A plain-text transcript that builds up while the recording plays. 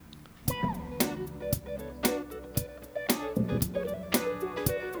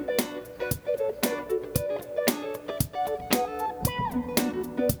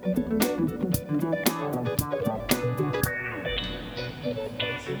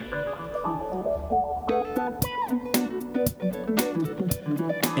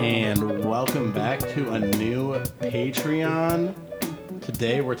And welcome back to a new Patreon.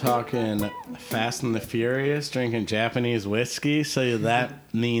 Today we're talking Fast and the Furious, drinking Japanese whiskey. So that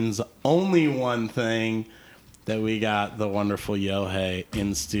means only one thing, that we got the wonderful Yohei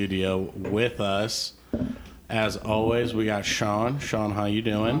in studio with us. As always, we got Sean. Sean, how you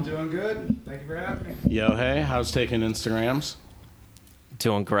doing? I'm doing good. Thank you for having me. Yohei, how's taking Instagrams?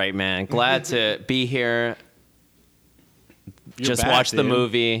 Doing great, man. Glad to be here. You're Just back, watched the dude.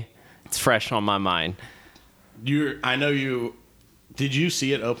 movie. It's fresh on my mind. I know you. Did you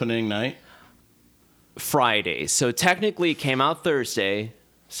see it opening night? Friday. So technically it came out Thursday.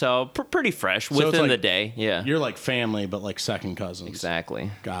 So pretty fresh So it's within like- the day. Yeah. You're like family, but like second cousins.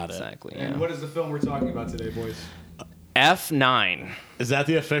 Exactly. Got it. Exactly. And Yeah. what is the film we're talking about today, boys? F9. Is that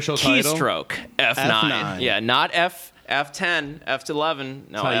the official title? Keystroke. F9. F9. Yeah, not F10, F11.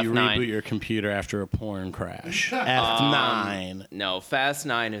 No, That's how you F9. reboot your computer after a porn crash. F9. No, Fast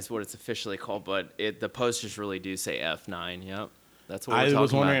 9 is what it's officially called, but the posters really do say F9. Yep. That's what we're I talking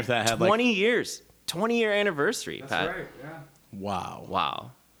was wondering about. if that had 20 years. 20-year anniversary, That's Pat. right, yeah. Wow.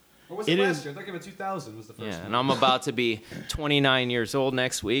 Wow. What was It it last is- year? I think it 2000 was the first Yeah, one. and I'm about to be 29 years old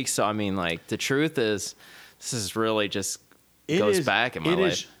next week, so I mean, like, the truth is, this is really just goes back in my It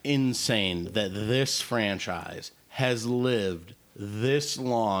life. is insane that this franchise has lived this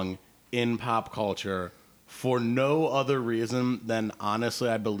long in pop culture for no other reason than, honestly,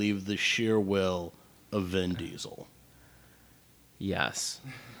 I believe the sheer will of Vin Diesel. Yes.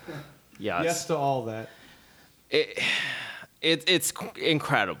 Yes to all that. It's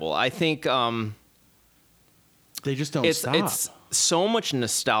incredible. I think They just don't stop. it's so much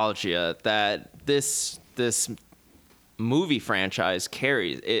nostalgia that this movie franchise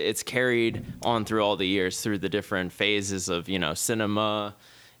carries. It's carried on through all the years, through the different phases of, cinema,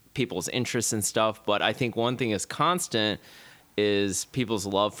 people's interests and stuff. But I think one thing is constant is people's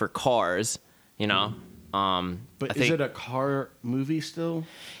love for cars. But I is think- it a car movie still?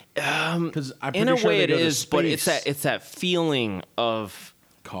 Because I'm in pretty a sure way they it go to is, but it's space. that feeling of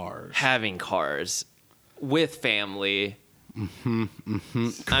Cars. having cars with family. I mean,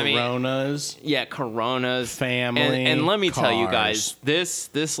 Coronas. yeah, Coronas, Family, and let me tell you cars. guys,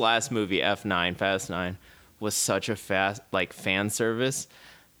 this last movie, F9, Fast 9, was such a fan service.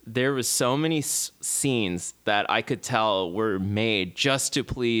 There was so many scenes that I could tell were made just to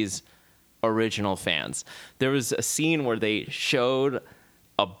please original fans. There was a scene where they showed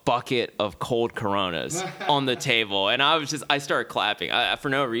a bucket of cold Coronas on the table, and I started clapping for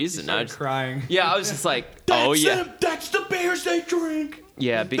no reason. Started crying. Yeah, I was just like, oh yeah, That's the beers they drink.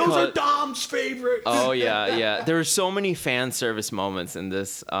 yeah, because Those are Dom's favorites. oh yeah. There were so many fan service moments in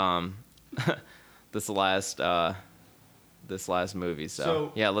this this last movie.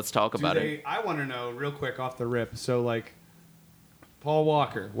 So yeah, let's talk about it. I want to know real quick off the rip. So like, Paul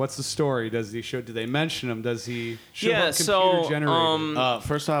Walker, what's the story? Do they mention him? Does he show Yeah, up so computer generated?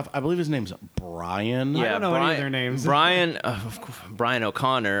 First off, I believe his name's Brian. Yeah, don't know any of their names. Brian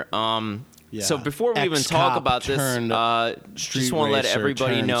O'Connor. Yeah. So before we even Ex-cop talk about this, turned just want to let racer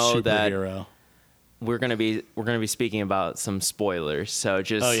everybody turned know that superhero. we're gonna be speaking about some spoilers. So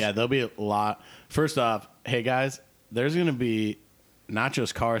just Oh yeah, there'll be a lot. First off, hey guys, there's gonna be not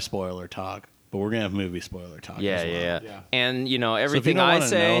just car spoiler talk, but we're gonna have movie spoiler talk. yeah, as well. yeah. Yeah. And So if you everything don't I want to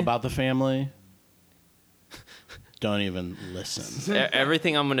say know about the family, don't even listen.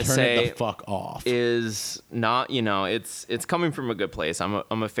 everything I'm gonna Turn say it the fuck off. is not, it's coming from a good place. I'm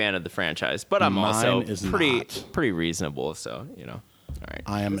a fan of the franchise, but I'm Mine also is pretty not. reasonable. So all right.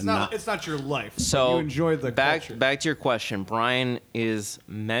 I am It's not your life. but So you enjoyed the back culture. to your question. Brian is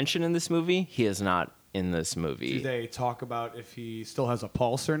mentioned in this movie. He is not in this Do movie. they talk about if he still has a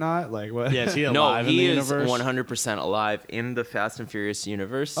pulse or not? Like what? Yeah, is he No, alive in the he is universe? 100% alive in the Fast and Furious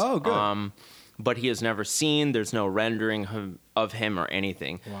universe. Oh, good. But he is never seen. There's no rendering of him or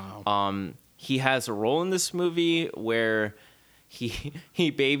anything. Wow. He has a role in this movie where he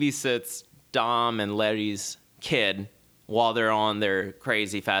babysits Dom and Letty's kid while they're on their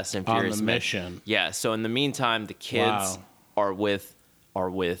crazy Fast and On Furious the mission. Yeah. So in the meantime, the kids Wow. are with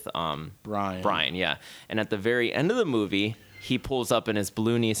Brian. Yeah. And at the very end of the movie, he pulls up in his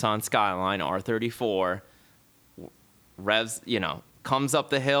blue Nissan Skyline R34, revs, comes up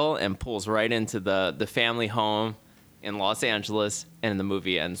the hill and pulls right into the family home in Los Angeles, and the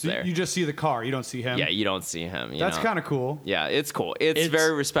movie ends So there. you just see the car. You don't see him. Yeah, you don't see him. That's kind of cool. Yeah, it's cool. It's It's-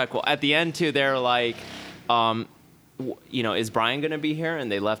 very respectful. At the end too, they're like, is Brian gonna be here?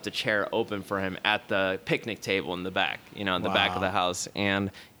 And they left a chair open for him at the picnic table in the back, in the back of Wow. the house.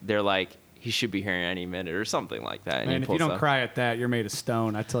 And they're like, he should be here any minute or something like that. And Man, he if you pulls don't up. cry at that, you're made of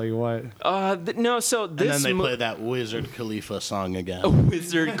stone. I tell you what. No, so And this then they play that Wizard Khalifa song again.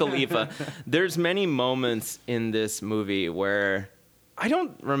 Wizard Khalifa. There's many moments in this movie where I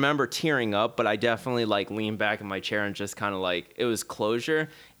don't remember tearing up, but I definitely like leaned back in my chair and just kind of like it was closure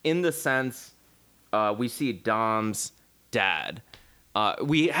in the sense we see Dom's dad.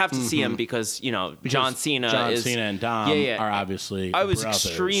 We have to see him because John Cena John is Cena and Dom are obviously I was brothers.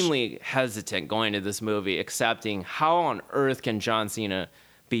 extremely hesitant going to this movie, accepting how on earth can John Cena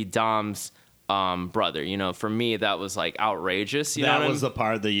be Dom's brother. For me that was like outrageous. You know That what was I'm- the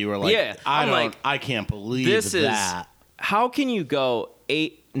part that you were like, Yeah, I'm like, I can't believe this that. is how can you go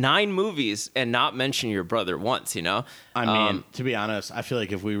 9 movies and not mention your brother once? I mean, to be honest, I feel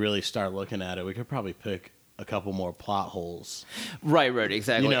like if we really start looking at it, we could probably pick a couple more plot holes. right,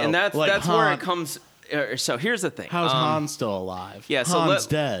 exactly, and that's like where Han- it comes. So here's the thing. How's Han still alive? yeah, so Han's let-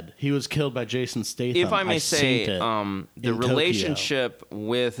 dead. He was killed by Jason Statham. If I may say, synced it the in Tokyo. relationship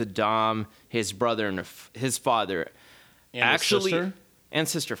with Dom, his brother, and his father, And his actually, sister? and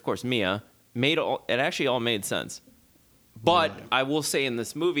sister, of course, Mia, it actually all made sense. But I will say in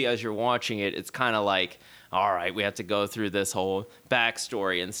this movie, as you're watching it, it's kind of like, all right, we have to go through this whole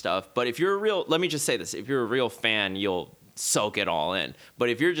backstory and stuff. But if you're let me just say this, if you're a real fan, you'll soak it all in. But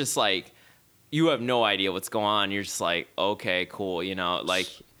if you're just like, you have no idea what's going on, you're just like, okay, cool, like.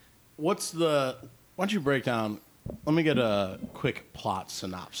 Why don't you break down? Let me get a quick plot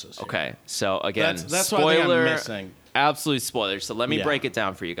synopsis. Here. Okay, so again, That's what I think I'm spoiler, missing. absolute spoiler. So let me Yeah. break it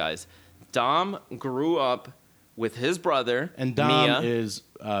down for you guys. Dom grew up with his brother, And Dom Mia, is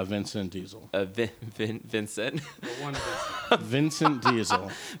Vincent Diesel. Vincent, Vincent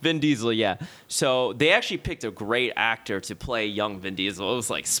Diesel. Vin Diesel. Yeah. So they actually picked a great actor to play young Vin Diesel. It was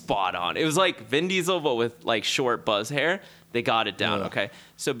like spot on. It was like Vin Diesel but with like short buzz hair. They got it down. Yeah. Okay.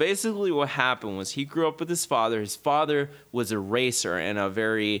 So basically, what happened was he grew up with his father. His father was a racer in a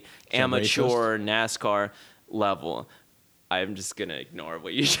very amateur NASCAR level. I'm just gonna ignore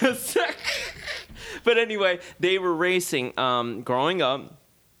what you just said. But anyway, they were racing. Growing up,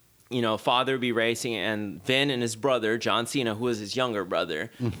 father would be racing, and Vin and his brother, John Cena, who was his younger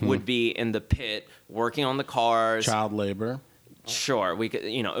brother, would be in the pit working on the cars. Child labor. Sure, we could,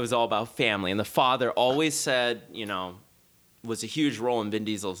 it was all about family. And the father always said, was a huge role in Vin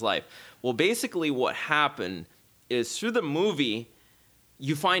Diesel's life. Well, basically what happened is through the movie,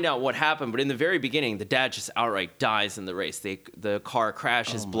 you find out what happened, but in the very beginning, the dad just outright dies in the race. The car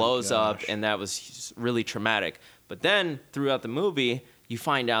crashes, blows up, gosh. and that was really traumatic. But then throughout the movie, you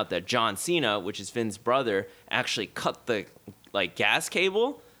find out that John Cena, which is Vin's brother, actually cut the gas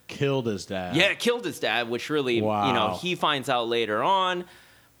cable. Killed his dad. Yeah, killed his dad, which really, Wow. he finds out later on.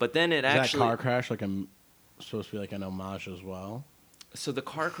 But then it Is actually that car crash supposed to be like an homage as well? So the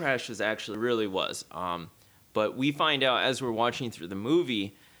car crash really was. But we find out as we're watching through the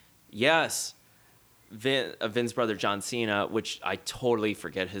movie, yes, Vin's brother John Cena, which I totally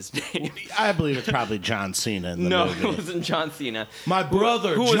forget his name. I believe it's probably John Cena in the No, movie. it wasn't John Cena. My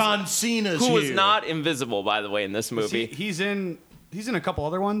brother, who was- John Cena's Who here. was not invisible, by the way, in this movie. He's in a couple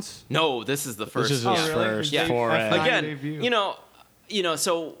other ones. No, this is the first. This is one. his first Yeah. foray. F9 Again, debut.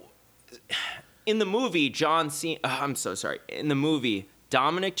 so in the movie, John Cena. I'm so sorry. In the movie,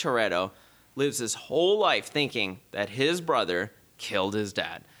 Dominic Toretto lives his whole life thinking that his brother killed his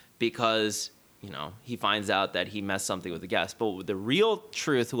dad because he finds out that he messed something with the gas. But the real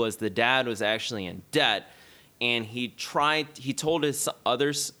truth was the dad was actually in debt, and he told his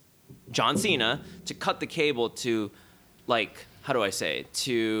others, John Cena, to cut the cable to, how do I say,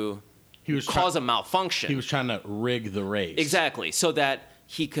 to cause a malfunction. He was trying to rig the race. Exactly, so that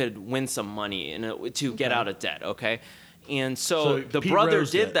he could win some money to get out of debt, okay? And so the Pete brother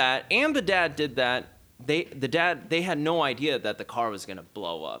Rose did that, and the dad did that. They had no idea that the car was going to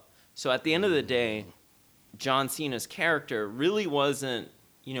blow up. So at the end of the day, John Cena's character really wasn't,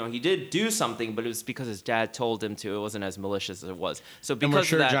 he did do something, but it was because his dad told him to. It wasn't as malicious as it was. So because And we're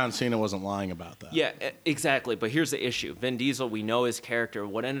sure of that, John Cena wasn't lying about that. yeah, exactly. But here's the issue. Vin Diesel, we know his character.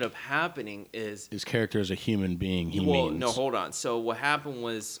 What ended up happening is His character is a human being. no, hold on. So what happened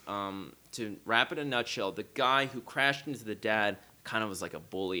was, to wrap it in a nutshell, the guy who crashed into the dad kind of was like a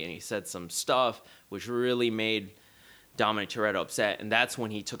bully, and he said some stuff which really made Dominic Toretto upset, and that's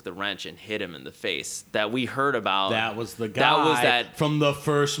when he took the wrench and hit him in the face that we heard about. That was the guy That was that from the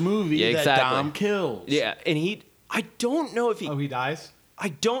first movie Yeah, that exactly. Dom kills. Yeah, and I don't know if He dies. I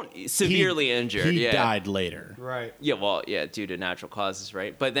don't severely injured. He yeah. died later. Right. Yeah, well, yeah, due to natural causes,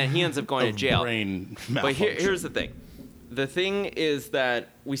 right? But then he ends up going to jail. Brain But malfunction. here's the thing. the thing is that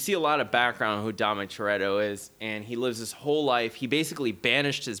we see a lot of background on who Dominic Toretto is, and he lives his whole life. He basically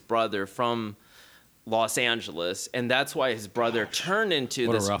banished his brother from Los Angeles, and that's why his brother turned into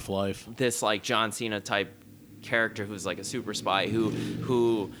What a rough life. this like John Cena type character who's like a super spy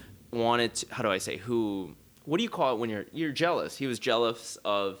who wanted to, how do I say, who, what do you call it when you're jealous? He was jealous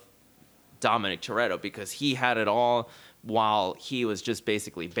of Dominic Toretto because he had it all while he was just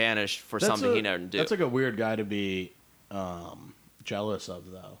basically banished for something he never did. That's like a weird guy to be jealous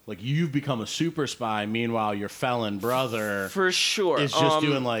of, though. Like, you've become a super spy, meanwhile your felon brother For sure. is just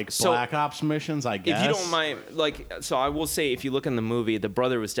doing like so Black Ops missions, I guess. if you don't mind, like, so I will say, if you look in the movie, the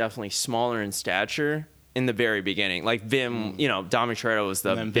brother was definitely smaller in stature in the very beginning. Like Vim, Dominic Toretto was the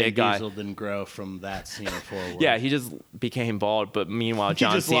And then big Vin guy. Diesel didn't grow from that scene forward. Yeah, he just became bald, but meanwhile, He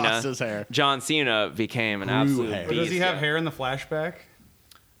John just Cena, lost his hair. John Cena became an Grew absolute hair. But does he beast, have yeah. hair in the flashback?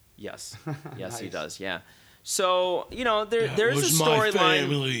 Yes, yes, he Nice. does. Yeah. So there's a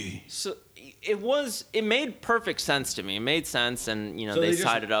storyline. So it made perfect sense to me. It made sense, and So they just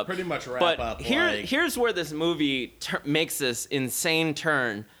sided up. pretty much wrap but up. here's where this movie makes this insane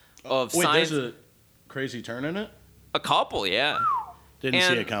turn of Wait, science. there's a crazy turn in it? A couple, yeah. Didn't see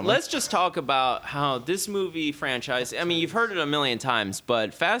And it coming. let's just talk about how this movie franchise, I mean, you've heard it a million times,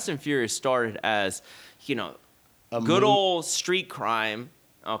 but Fast and Furious started as, A good mo- old street crime.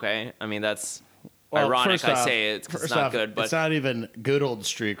 Okay? I mean, that's Well, ironic first I off- say it 'cause it's first not off, good, but it's not even good old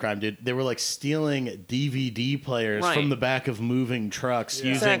street crime, dude. They were like stealing DVD players Right. from the back of moving trucks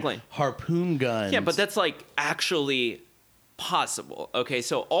using Exactly. harpoon guns. yeah, but that's like actually possible. Okay,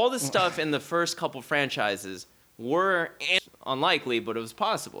 so all the stuff in the first couple franchises were unlikely, but it was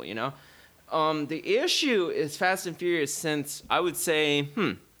possible, The issue is Fast and Furious, since I would say,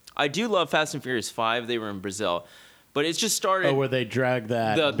 I do love Fast and Furious 5. They were in Brazil. But it's just started where they drag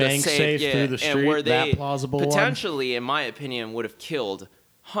that the bank safe yeah, through the and street. where they that plausible one. potentially, in my opinion, would have killed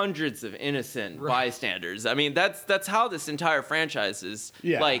hundreds of innocent bystanders. I mean, that's how this entire franchise is.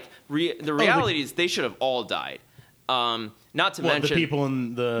 Yeah. Like, the reality is they should have all died. Not to What, mention the people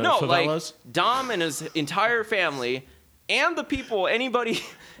in the no, favelas? like Dom and his entire family, and the people, anybody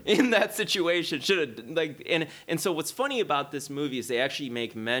in that situation should have like. And so what's funny about this movie is they actually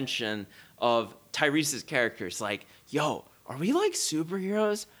make mention of Tyrese's characters, like, "Yo, are we like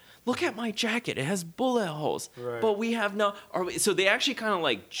superheroes? Look at my jacket; it has bullet holes, Right. but we have no." So they actually kind of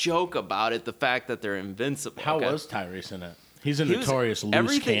like joke about it, the fact that they're invincible. How okay? was Tyrese in it? He's a He was notorious loose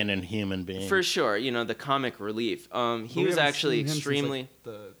everything- cannon human being. For sure, the comic relief. He We was haven't actually seen him since, extremely. like,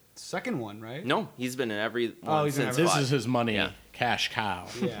 the second one, right? No, he's been in every Oh, one he's in since every- This five. is his money Yeah. cash cow.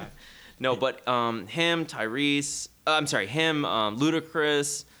 Yeah. No, but him, Tyrese, I'm sorry, him,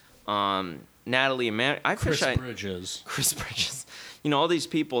 Ludacris, Natalie, Chris Bridges. Chris Bridges. All these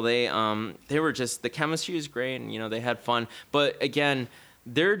people, they were just, the chemistry is great, and they had fun. But again,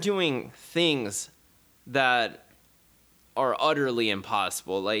 they're doing things that are utterly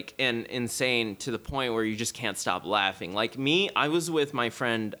impossible, like, and insane to the point where you just can't stop laughing. Like me, I was with my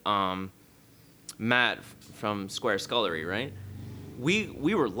friend Matt from Square Scullery, right?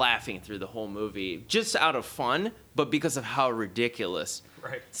 We were laughing through the whole movie just out of fun, but because of how ridiculous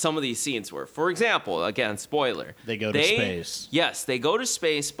Right. some of these scenes were. For example, again, spoiler. They go to space. Yes, they go to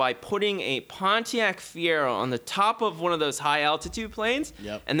space by putting a Pontiac Fiero on the top of one of those high altitude planes.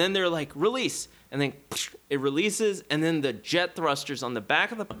 Yep. And then they're like, release. And then it releases, and then the jet thrusters on the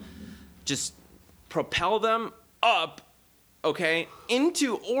back of the just propel them up, okay,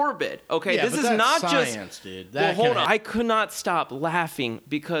 into orbit. Okay, Yeah, this but is that's not science, just. dude. Well, That hold can on. ha- I could not stop laughing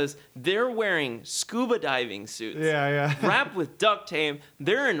because they're wearing scuba diving suits Yeah. wrapped with duct tape.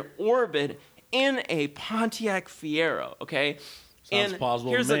 They're in orbit in a Pontiac Fiero, okay? Sounds and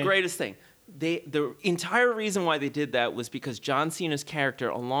plausible here's to the me. greatest thing. The entire reason why they did that was because John Cena's character,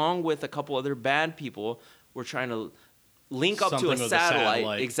 along with a couple other bad people, were trying to link up Something to a with the satellite.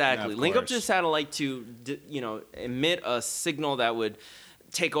 satellite. Exactly. Yeah, of Link up to a course. satellite to, emit a signal that would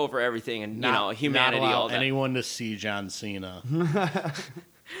take over everything and, humanity, not allow all that. anyone to see John Cena.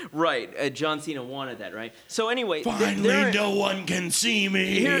 Right. John Cena wanted that, right? So anyway, Finally, they're- no one can see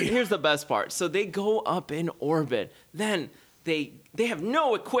me. Here's the best part. So they go up in orbit. Then they have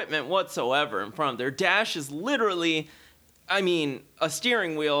no equipment whatsoever in front of them. Their dash is literally, a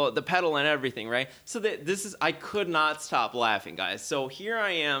steering wheel, the pedal and everything, right? So I could not stop laughing, guys. So here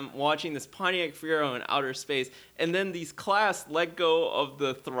I am watching this Pontiac Fiero in outer space, and then these class let go of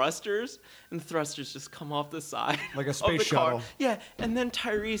the thrusters, and the thrusters just come off the side. Like a of space the car. shuttle. Yeah, and then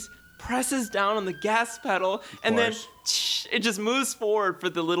Tyrese presses down on the gas pedal, and then course. it just moves forward for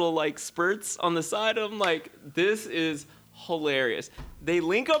the little like spurts on the side. I'm like, this is hilarious. They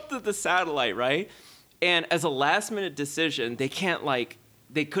link up to the satellite, right? And as a last minute decision, they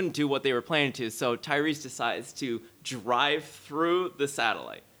couldn't do what they were planning to. So Tyrese decides to drive through the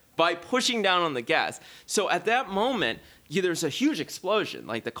satellite by pushing down on the gas. So at that moment, there's a huge explosion.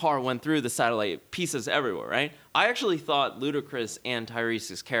 Like the car went through the satellite, pieces everywhere, right? I actually thought Ludacris and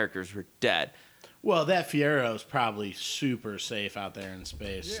Tyrese's characters were dead. Well, that Fiero's probably super safe out there in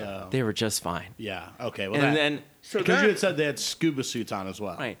space. So They were just fine. yeah, okay. Well, And then because you had said they had scuba suits on as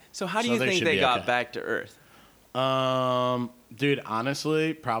well, right. So how do So you they think should they be got okay. back to Earth? Dude,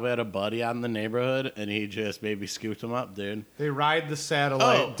 honestly, probably had a buddy out in the neighborhood, and he just maybe scooped him up, dude. They ride the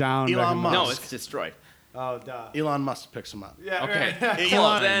satellite down. Elon back in the- Musk. No, it's destroyed. Oh, duh. Elon Musk picks him up. Yeah. Okay. right. Cool.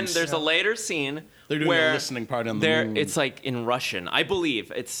 Elon- Then there's a later scene They're doing where a listening party on the moon. it's like in Russian. I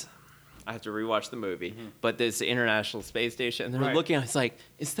believe it's. I have to rewatch the movie, Mm-hmm. but there's the International Space Station, and they're Right. looking. It's like,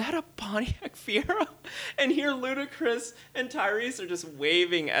 is that a Pontiac Fiero? And here, Ludacris and Tyrese are just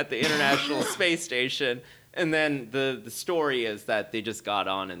waving at the International Space Station. And then the story is that they just got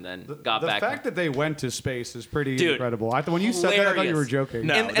on and then got The back. fact that they went to space is pretty Dude, incredible. When you said that, I thought you were hilarious. joking.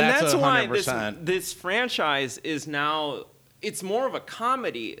 No. and that's that's why this 100%. this franchise is now it's more of a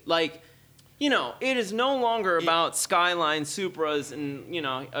comedy. Like, it is no longer about Skyline Supras and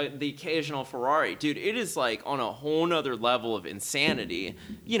the occasional Ferrari, dude. It is like on a whole nother level of insanity.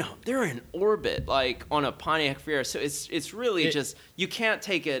 They're in orbit like on a Pontiac Fiero, so it's really just you can't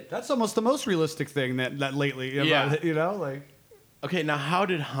take it. That's almost the most realistic thing that lately. Yeah. Like. Okay, now how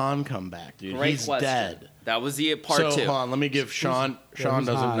did Han come back, dude? Great He's question. dead. That was the part so two. hold on, let me give Sean. Sean who's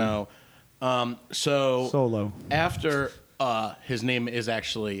doesn't Han? know. So Solo. after his name is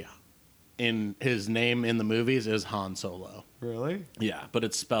actually his name in the movies is Han Solo. Really? Yeah, but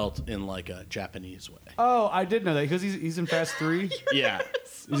it's spelt in like a Japanese way. Oh, I did know that because he's in Fast 3. Yeah,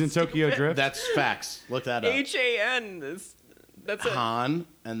 He's in Tokyo Drift. that's facts. Look that up. HAN. That's a Han,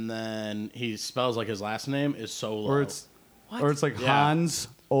 and then he spells like his last name is Solo. or it's like Yeah. Hans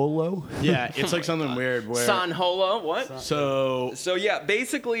Olo. Yeah, it's like something weird where. San Holo. What? So So yeah,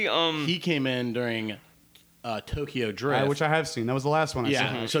 basically, he came in during Tokyo Drift. Which I have seen. That was the last one I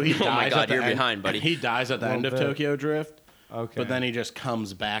Yeah, saw. so he dies. Oh my God, at the you're end- behind, buddy. He dies at the end of Little bit. Tokyo Drift, Okay. but then he just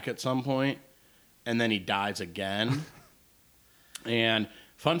comes back at some point, and then he dies again. And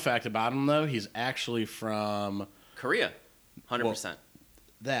fun fact about him, though, he's actually from Korea, 100%.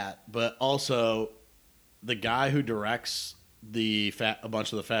 that, but also the guy who directs a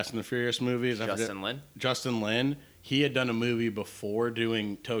bunch of the Fast and the Furious movies. I forget- Justin Lin. Justin Lin. He had done a movie before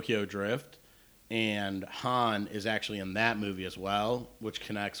doing Tokyo Drift. And Han is actually in that movie as well, which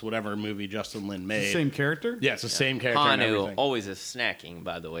connects whatever movie Justin Lin made. Same character? Yeah, it's the same character and Hanu everything. always is snacking,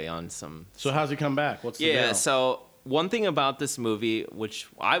 by the way, on some. So how's he come back? What's the Yeah, deal? so one thing about this movie, which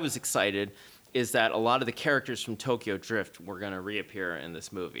I was excited, is that a lot of the characters from Tokyo Drift were going to reappear in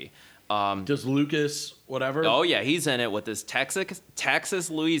this movie. Does Lucas whatever? Oh yeah, he's in it with this Texas,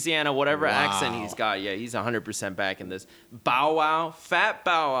 Louisiana, whatever Wow. accent he's got. Yeah, he's 100% back in this. Bow Wow, fat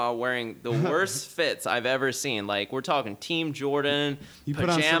Bow Wow, wearing the worst fits I've ever seen. Like we're talking Team Jordan, You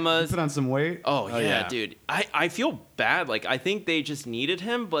pajamas. put on some weight? Oh yeah, yeah. dude. I feel bad. Like I think they just needed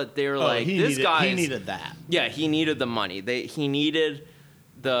him, but they were Oh, like, this guy. he needed that. Yeah, he needed the money. He needed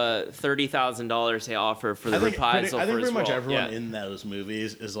the $30,000 they offer for the reprisal I think for his pretty much role. everyone Yeah. in those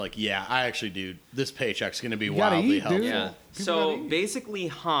movies is like, yeah, I actually do. This paycheck's going to be gotta wildly eat, helpful. dude. Yeah. People So gotta eat. basically,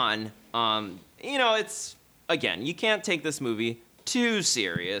 Han, it's again, you can't take this movie too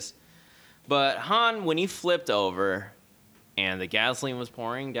serious, but Han, when he flipped over and the gasoline was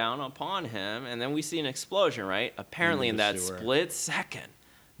pouring down upon him, and then we see an explosion, right? Apparently, in the that sewer. split second,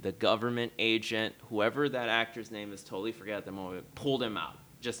 the government agent, whoever that actor's name is, totally forget at the moment, pulled him out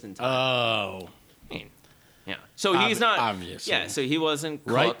just in time. Oh, I mean, yeah. So he's not obviously. Yeah. So he wasn't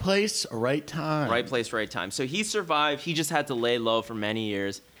right caught- place, right time. Right place, right time. So he survived. He just had to lay low for many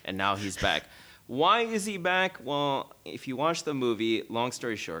years, and now he's back. Why is he back? Well, if you watch the movie, long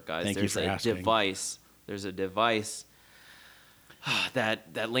story short, guys, Thank you there's for a asking. device. There's a device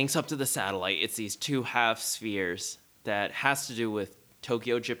that links up to the satellite. It's these two half spheres that has to do with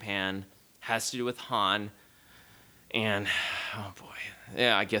Tokyo, Japan, has to do with Han, and oh boy,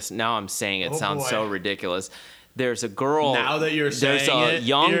 yeah. I guess now I'm saying it Oh, sounds boy. so ridiculous. There's a girl. Now that you're there's saying a it,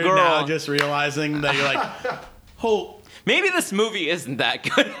 young you're girl. now just realizing that you're like, oh, Maybe this movie isn't that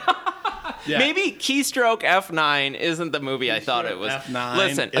good. yeah. Maybe Keystroke F9 isn't the movie I thought it was. F9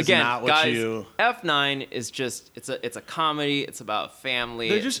 Listen, is again, not what guys, you- F9 is just it's a comedy. It's about family.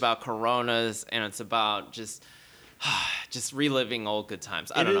 They're It's just- about Coronas, and it's about just reliving old good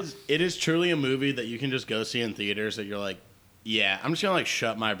times. I don't know. It is truly a movie that you can just go see in theaters that you're like, yeah, I'm just gonna like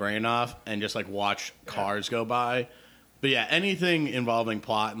shut my brain off and just like watch cars go by. But yeah, anything involving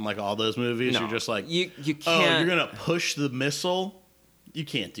plot in like all those movies, No. you're just like, you oh, can't. you're gonna push the missile. You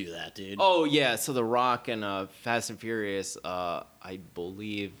can't do that, dude. Oh yeah, so The Rock and Fast and Furious, I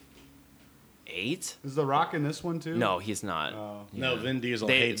believe 8. Is The Rock in this one too? No, he's not. Oh. No, Vin Diesel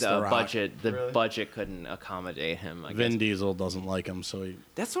They, hates the The Rock. budget. The Really? budget couldn't accommodate him. I Vin guess. Diesel doesn't like him, so he.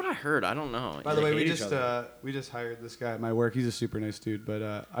 That's what I heard. I don't know. By the way, hate each we just hired this guy at my work. He's a super nice dude,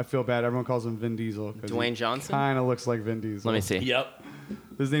 but I feel bad. Everyone calls him Vin Diesel. Dwayne Johnson? Kind of looks like Vin Diesel. Let me see. Yep.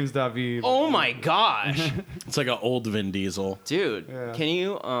 His name's David. Oh my gosh, It's like an old Vin Diesel. dude! Yeah. Can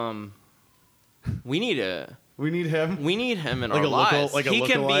you We need We need him. him in Like our a lives. like a He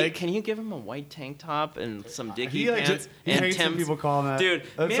can be. lookalike? Can you give him a white tank top and some dicky He like pants he and hates when Tim's? people call him that. Dude,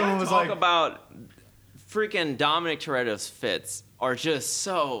 And man, someone was talk like, about freaking Dominic Toretto's fits are just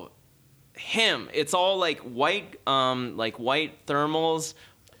so him. It's all like white thermals,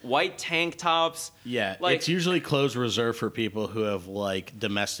 white tank tops. Yeah, Like- it's usually clothes reserved for people who have like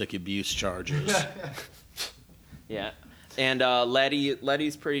domestic abuse charges. Yeah, and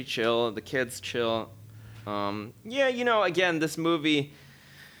Letty's pretty chill. The kids chill. Yeah, again, this movie.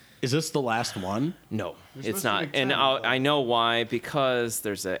 Is this the last one? No, There's it's supposed to not. be And 10, I know why, because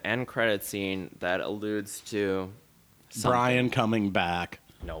there's an end credit scene that alludes to something. Brian coming back.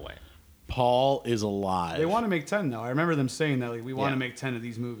 No way. Paul is alive. they want to make 10 though. I remember them saying that like we want Yeah. to make 10 of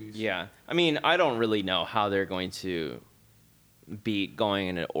these movies. Yeah. I mean, I don't really know how they're going to be going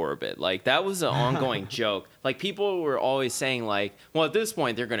in an orbit. Like, that was an ongoing joke. Like, people were always saying, like, well, at this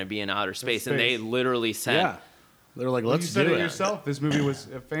point, they're going to be in outer space. And they space. literally sent. Yeah. They're like, Well, let's you said do it it. yourself. This movie was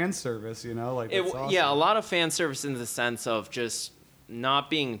a fan service, like It, that's awesome. Yeah, a lot of fan service in the sense of just not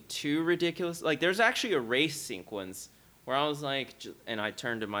being too ridiculous. Like, there's actually a race sequence where I was like, and I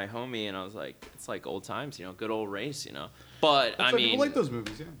turned to my homie and I was like, it's like old times, good old race, But That's I why mean, people like those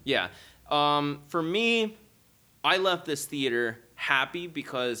movies. Yeah. yeah. For me, I left this theater happy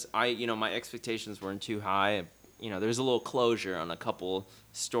because my expectations weren't too high. There's a little closure on a couple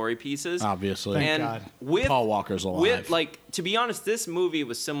story pieces. Obviously. Thank And God. with Paul Walker's alive. with to be honest, this movie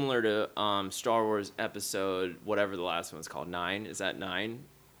was similar to Star Wars episode whatever the last one's called. 9. Is that 9?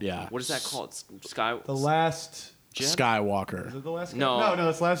 Yeah. What is that called? Sky. The Last. Jedi? Is Skywalker. it the last? No. no,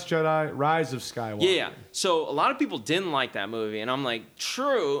 it's Last Jedi, Rise of Skywalker. Yeah. So a lot of people didn't like that movie, and I'm like,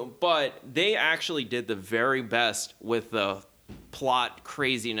 true, but they actually did the very best with the plot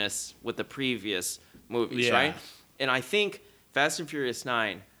craziness with the previous movies, Yeah. right? And I think Fast and Furious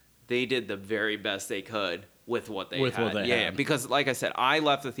 9, they did the very best they could with what they With had. what they yeah, had. because like I said, I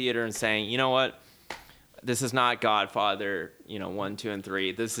left the theater and saying, you know what? This is not Godfather, 1, 2, and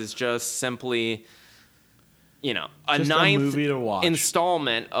 3. This is just simply, a Just a ninth movie to watch.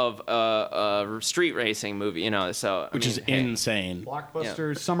 installment of a street racing movie, So Which is hey, insane.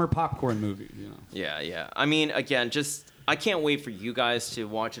 Blockbuster summer popcorn movie. Yeah. I mean, again, I can't wait for you guys to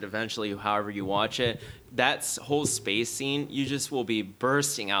watch it eventually, however you watch it. That whole space scene, you just will be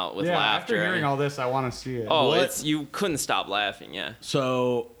bursting out with Yeah. laughter. After hearing all this, I want to see it. oh, What- you couldn't stop laughing, yeah.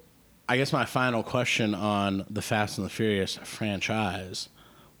 So, I guess my final question on the Fast and the Furious franchise: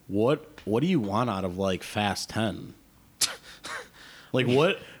 what do you want out of like Fast 10? Like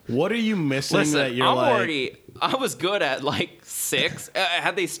what are you missing Listen, that you're I was good at like 6.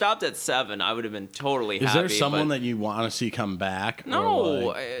 Had they stopped at 7, I would have been totally Is happy. there someone but that you want to see come back? no, Or,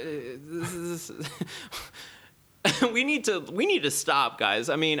 like- this is. we need to stop, guys.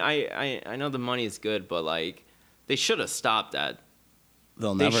 I mean, I know the money is good, but like, they should have stopped at.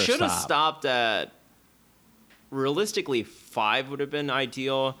 they'll They never should have stop. stopped at. Realistically, 5 would have been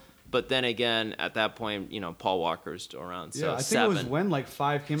ideal, but then again, at that point, Paul Paul Walker's still around. So Yeah, I think 7. it was when like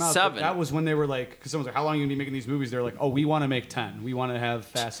 5 came out. 7. That was when they were like, because someone was like, "How long are you gonna be making these movies?" They're like, "Oh, we want to make 10. We want to have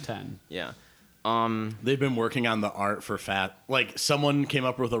Fast 10." Yeah. They've been working on the art for Fast. Like someone came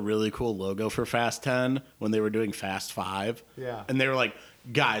up with a really cool logo for Fast 10 when they were doing Fast 5. Yeah. And they were like,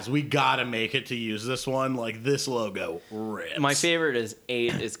 "Guys, we gotta make it to use this one. Like this logo rips." My favorite is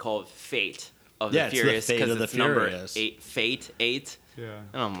 8 is called Fate of Yeah, the it's the Furious Fate of the it's number Furious. 8. Fate 8. Yeah.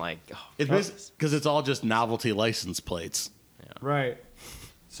 And I'm like, oh, It's because it's all just novelty license plates. Right.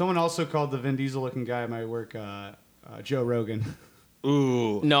 Someone also called the Vin Diesel looking guy at my work Joe Rogan.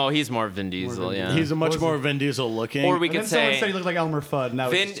 Ooh, no, he's more Vin Diesel. Vin Yeah. he's a much was more it? Vin Diesel looking. Or we And could then someone say said he looked like Elmer Fudd, and that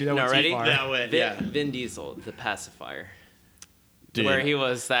Vin. was No, went too ready? far. That went- Vin, yeah. Vin Diesel, the pacifier, Dude, where he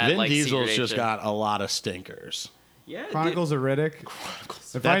was that Vin like Diesel's secret just agent. got a lot of stinkers. Yeah, dude. Chronicles of Riddick.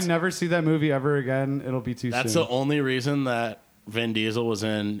 If I That's- never see that movie ever again, it'll be too That's soon. the only reason that Vin Diesel was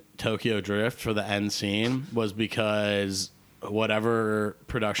in Tokyo Drift for the end scene was because whatever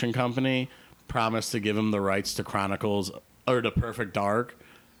production company promised to give him the rights to Chronicles or to Perfect Dark.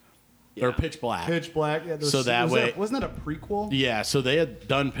 or Pitch Black. Pitch Black. Yeah, So that way- wasn't that a prequel? Yeah, so they had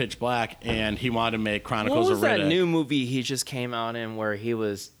done Pitch Black, and he wanted to make What Chronicles was of that Riddick. new movie he just came out in where it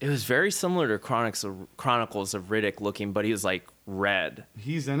was very similar to Chronicles of Riddick looking, but he was like red.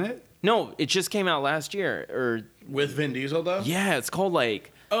 He's in it. No, it just came out last year. Or With Vin Diesel, though? yeah, it's called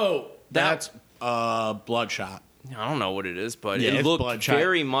like Oh, that's Bloodshot. I don't know what it is, but Yeah, it it's looked Bloodshot.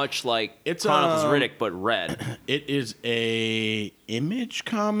 very much like It's, Chronicles of Riddick, but red. It is a Image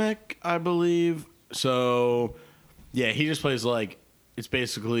comic, I believe. So, yeah, he just plays like it's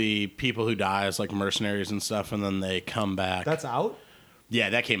basically people who die as like mercenaries and stuff, and then they come back. That's out.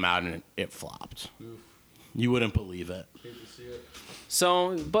 Yeah, that came out and it flopped. You wouldn't believe it.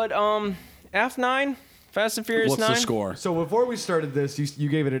 So, but F9, Fast and Furious What's 9. the score? So before we started this, you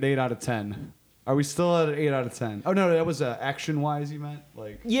gave it an 8 out of 10. Are we still at an 8 out of 10? Oh no, that was action wise. You meant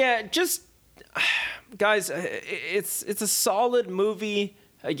like. Yeah, just guys, it's a solid movie.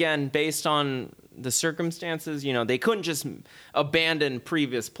 Again, based on the circumstances, you know, they couldn't just abandon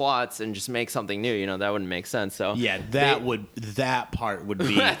previous plots and just make something new. You know, that wouldn't make sense. So Yeah, that part would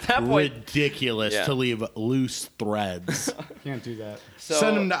be At that point- ridiculous Yeah. to leave loose threads. Can't do that. so,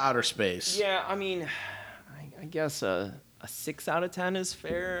 Send them to outer space. Yeah, I mean, I guess a 6 out of 10 is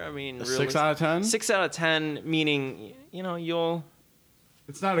fair. I mean, A 6 out of 10? 6 out of 10, meaning, you know, you'll.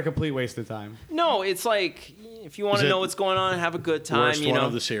 It's not a complete waste of time. No, it's like if you want Is to it know what's going on, have a good time. Worst you one know,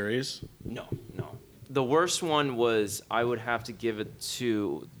 of the series. no. The worst one was I would have to give it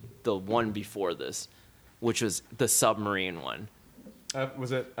to the one before this, which was the submarine one.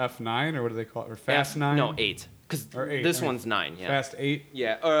 Was it F9 or what do they call it? Or Fast 9? No, 8. Because Or 8. this I mean, one's 9. Yeah. Fast 8.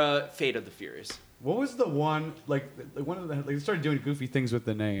 Yeah. Fate of the Furious. What was the one like one of the like they started doing goofy things with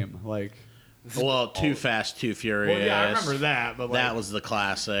the name like. Well, Too Fast, Too Furious. Well, yeah, I remember that, but like, That was the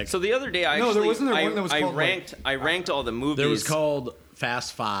classic. So the other day, I No, actually there wasn't there one that was called, I ranked all the movies. there was called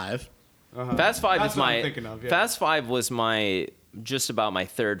Fast 5. Fast 5 That's is what my I'm thinking of, yeah. Fast 5 was my just about my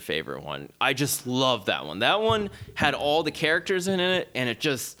third favorite one. I just love that one. That one had all the characters in it, and it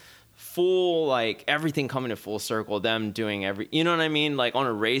just full like everything coming to full circle. Them doing you know what I mean? Like on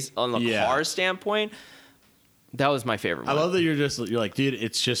a race on the Yeah. car standpoint. That was my favorite I one. love that you're like, dude,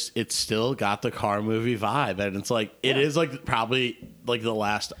 it's still got the car movie vibe. And it's like, it is like probably like the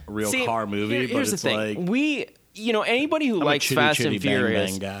last real See, car movie, but here's it's the thing. like, anybody who I'm a likes chitty Fast chitty and bang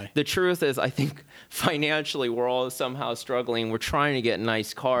Furious, bang guy. the truth is, I think financially we're all somehow struggling. We're trying to get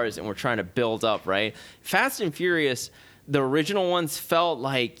nice cars and we're trying to build up, right? Fast and Furious, the original ones felt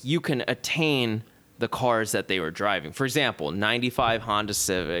like you can attain the cars that they were driving. For example, 95 Honda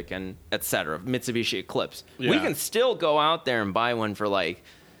Civic and etc. Mitsubishi Eclipse. We Yeah. can still go out there and buy one for like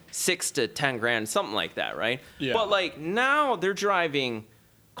 6 to 10 grand, something like that, right? Yeah. But like now they're driving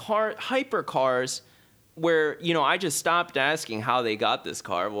hyper cars where, you know, I just stopped asking how they got this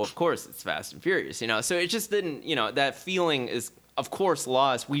car. Well, of course it's Fast and Furious, you know. So it just didn't, you know, that feeling is of course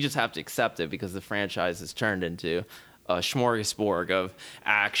lost. We just have to accept it because the franchise has turned into a smorgasbord of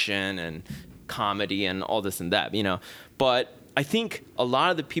action and comedy and all this and that, you know. But I think a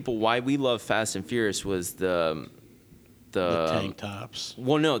lot of the people why we love Fast and Furious was the tank tops.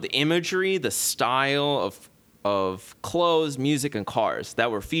 well, no, the imagery, the style of clothes, music, and cars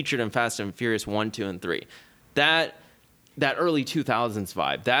that were featured in Fast and Furious 1, 2, and 3. That early 2000s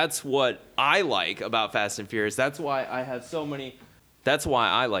vibe. That's what I like about Fast and Furious. That's why I have so many. That's why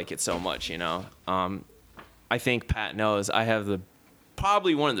I like it so much. You know, I think Pat knows I have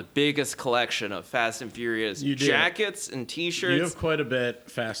probably one of the biggest collection of Fast and Furious You do. jackets and T-shirts. You have quite a bit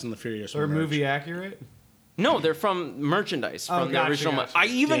Fast and the Furious. Or merch. movie accurate. No, they're from merchandise from the gotcha, original. gotcha. I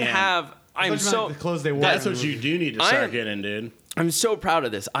even Damn. have. I'm I thought you meant so like the clothes they wore. That's in what the you movie. do need to I start am- getting, dude. I'm so proud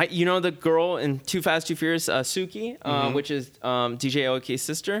of this. You know the girl in Too Fast, Too Furious, Suki, which is DJ Aoki's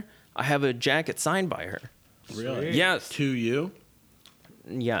sister. I have a jacket signed by her. Really? Sweet. Yes. To you?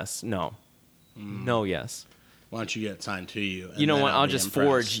 Yes. No. No. Yes. Why don't you get it signed to you? and You know then what? I'll be just impressed.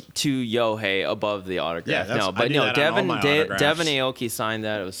 forge to Yohei above the autograph. Yeah, that's- no, I but do no, that on all my autographs. Devin Aoki signed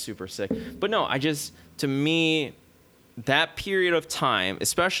that. It was super sick. But no, to me, that period of time,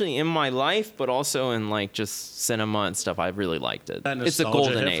 especially in my life, but also in like just cinema and stuff, I really liked it. That It's a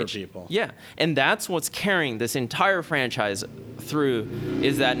nostalgia golden hit for age. people. Yeah, and that's what's carrying this entire franchise through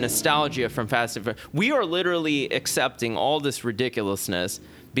is that nostalgia from Fast and Furious. We are literally accepting all this ridiculousness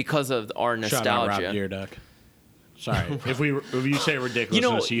because of our Shout out Rob nostalgia. Deerduck. Sorry. if you say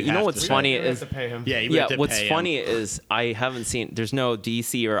ridiculousness, you know have what's to funny You have is to pay him. Yeah, you yeah, have to what's pay funny him. is I haven't seen. There's no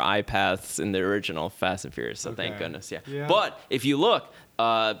DC or iPaths in the original Fast and Furious, so thank Okay. goodness. Yeah. Yeah. But if you look,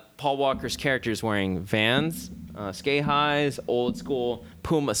 Paul Walker's character is wearing Vans, skate highs, old school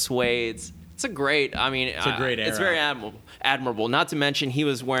Puma suedes. It's a great. I mean, It's a great It's era. very admirable. Not to mention, he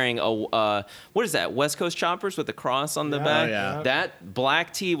was wearing a what is that? West Coast Choppers with the cross on the Yeah. back. Oh, yeah. That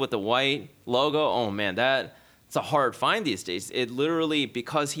black tee with the white logo. Oh man, it's a hard find these days. It literally,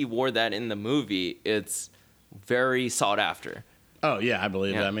 because he wore that in the movie, it's very sought after. Oh yeah, I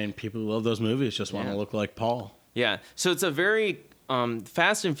believe Yeah. it. I mean, people who love those movies just want to Yeah. look like Paul. Yeah. So it's a very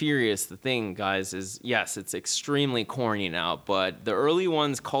Fast and Furious. The thing, guys, is yes, it's extremely corny now, but the early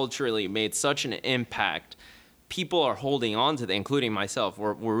ones culturally made such an impact. People are holding on to that, including myself.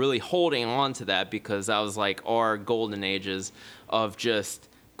 We're really holding on to that because that was like our golden ages of just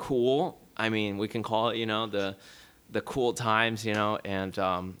cool. I mean, we can call it, the cool times, and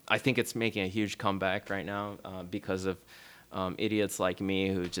I think it's making a huge comeback right now because of idiots like me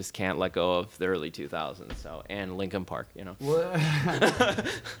who just can't let go of the early 2000s. So, and Linkin Park, Well,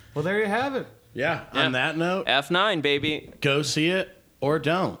 there you have it. Yeah. Yeah. On that note, F9, baby. go see it or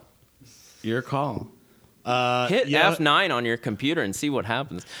don't. Your call. Hit Yo- F9 on your computer and see what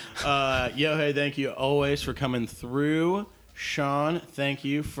happens. Yohei, thank you always for coming through. Sean, thank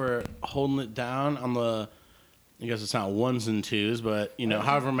you for holding it down on the. I guess it's not ones and twos, but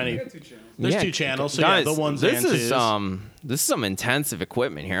however many. There's Yeah, 2 channels, so guys, yeah, the ones this and is twos. this is some intensive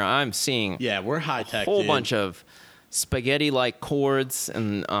equipment here. I'm seeing Yeah, we're high a tech. whole dude. bunch of spaghetti-like cords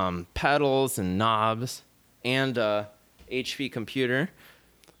and pedals and knobs and HP computer.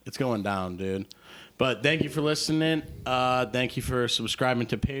 It's going down, dude. But thank you for listening. Thank you for subscribing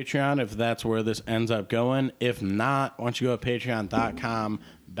to Patreon if that's where this ends up going. If not, why don't you go to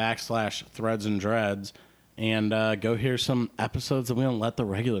patreon.com/threads and dreads and go hear some episodes that we don't let the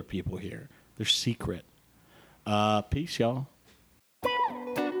regular people hear. They're secret. Peace, y'all.